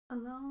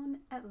Alone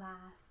at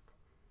last,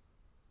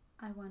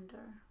 I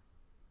wonder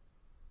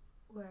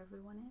where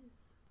everyone is.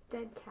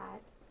 Dead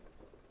cat,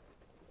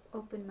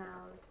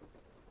 open-mouthed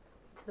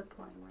to the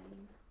pouring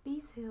rain.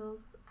 These hills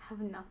have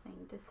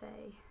nothing to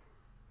say,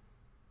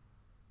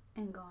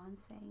 and go on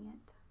saying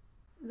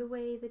it. The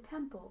way the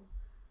temple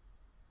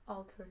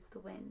alters the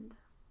wind.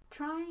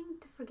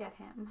 Trying to forget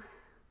him,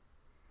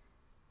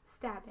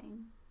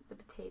 stabbing the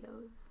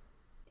potatoes.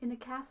 In the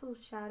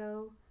castle's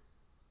shadow,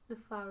 the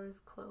flowers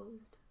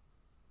closed,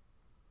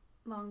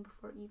 long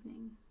before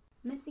evening.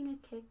 Missing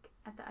a kick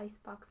at the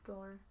icebox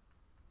door,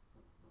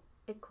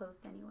 it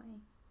closed anyway.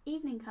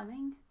 Evening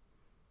coming,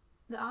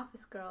 the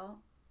office girl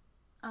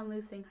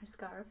unloosing her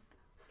scarf.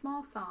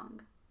 Small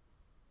song.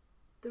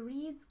 The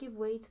reeds give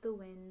way to the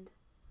wind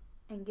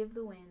and give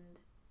the wind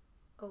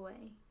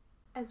away.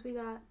 As we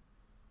got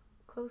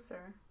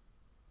closer,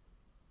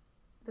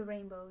 the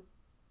rainbow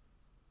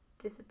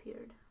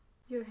disappeared.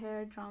 Your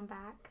hair drawn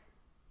back,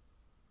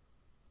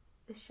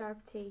 the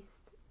sharp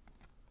taste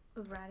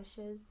of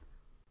radishes.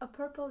 A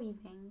purple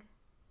evening.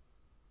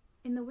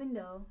 In the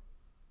window,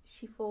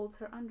 she folds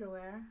her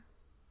underwear.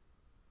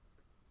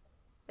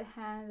 The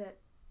hand that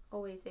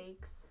always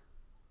aches.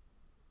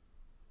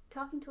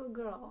 Talking to a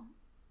girl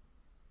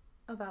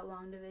about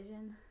long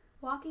division.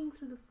 Walking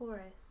through the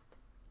forest,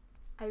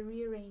 I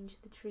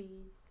rearrange the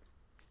trees.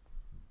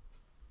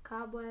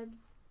 Cobwebs,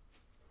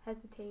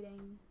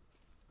 hesitating,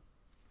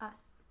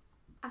 us.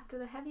 After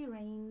the heavy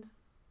rains,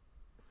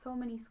 so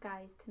many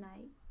skies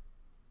tonight,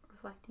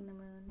 reflecting the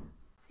moon.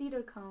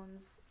 Cedar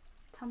cones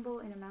tumble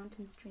in a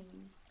mountain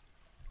stream.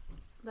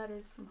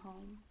 Letters from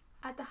home.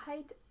 At the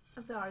height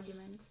of the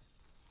argument,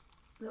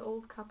 the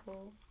old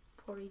couple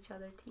pour each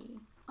other tea.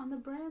 On the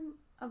brim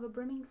of a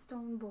brimming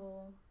stone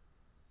bowl,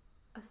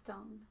 a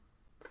stone.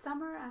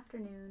 Summer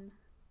afternoon,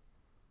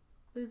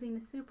 losing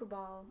the Super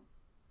Bowl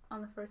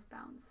on the first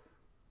bounce.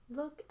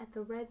 Look at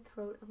the red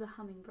throat of the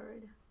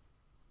hummingbird.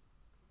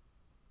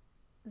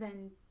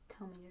 Then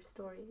tell me your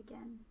story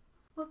again.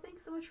 Well,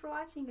 thanks so much for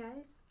watching,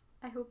 guys.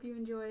 I hope you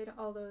enjoyed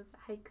all those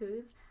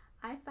haikus.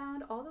 I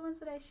found all the ones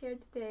that I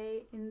shared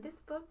today in this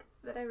book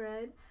that I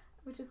read,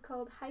 which is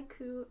called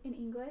Haiku in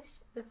English,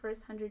 The First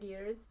 100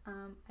 Years.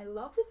 I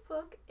love this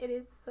book. It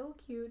is so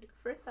cute.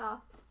 First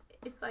off,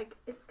 it's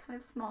kind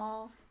of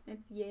small and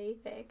it's yay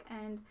thick,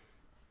 and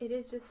it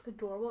is just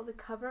adorable. The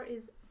cover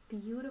is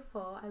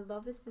beautiful. I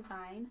love this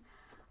design.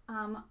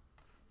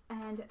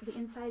 And the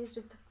inside is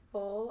just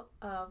full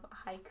of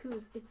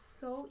haikus. It's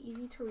so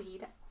easy to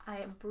read.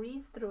 I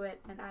breezed through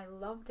it and I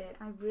loved it.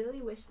 I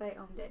really wish that I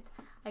owned it.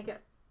 I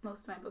get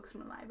most of my books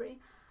from the library.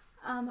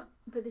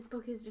 But this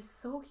book is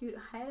just so cute.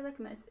 I highly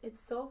recommend it.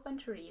 It's so fun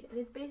to read. It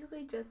is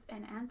basically just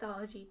an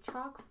anthology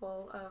chock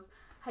full of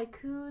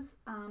haikus,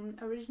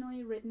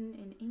 originally written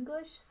in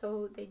English,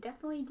 so they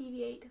definitely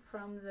deviate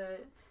from the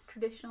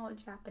traditional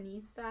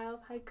Japanese style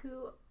of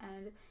haiku,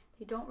 and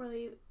they don't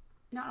really,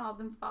 not all of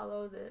them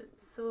follow the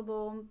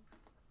syllable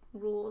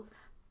rules.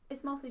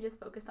 It's mostly just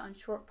focused on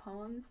short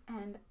poems,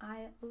 and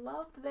I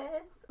love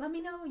this. Let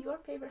me know your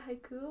favorite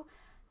haiku,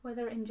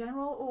 whether in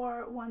general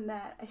or one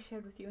that I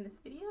shared with you in this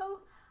video.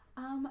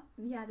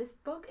 Yeah, this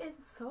book is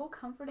so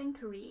comforting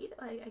to read.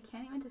 Like, I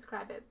can't even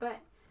describe it, but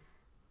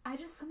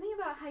something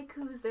about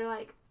haikus, they're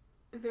like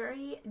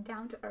very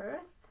down to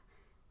earth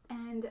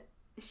and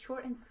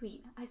short and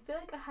sweet. I feel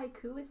like a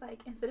haiku is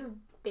like, instead of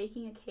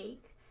baking a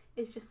cake,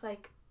 it's just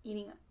like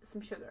eating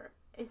some sugar.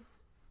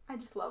 I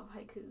just love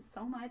haikus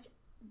so much.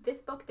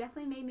 This book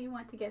definitely made me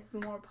want to get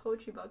some more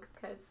poetry books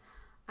because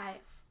I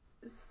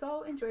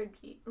so enjoyed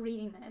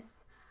reading this.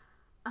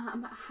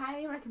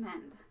 Highly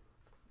recommend.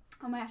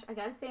 Oh my gosh, I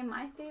gotta say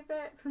my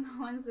favorite from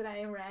the ones that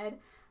I read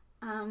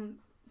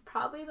is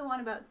probably the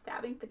one about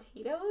stabbing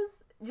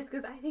potatoes, just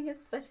because I think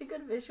it's such a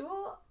good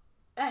visual.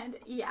 And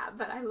yeah,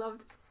 but I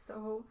loved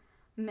so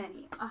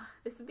many.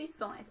 This would be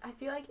so nice. I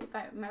feel like if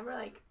I'm ever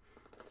like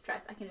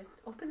stressed, I can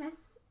just open this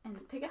and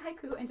pick a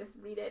haiku and just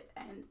read it,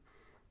 and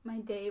my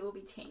day will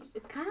be changed.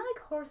 It's kind of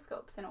like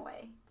horoscopes in a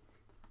way,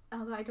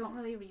 although I don't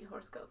really read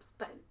horoscopes,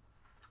 but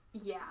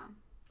yeah.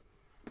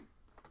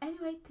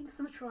 Anyway, thanks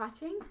so much for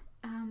watching.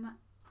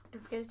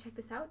 Don't forget to check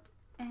this out,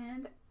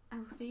 and I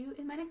will see you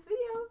in my next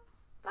video.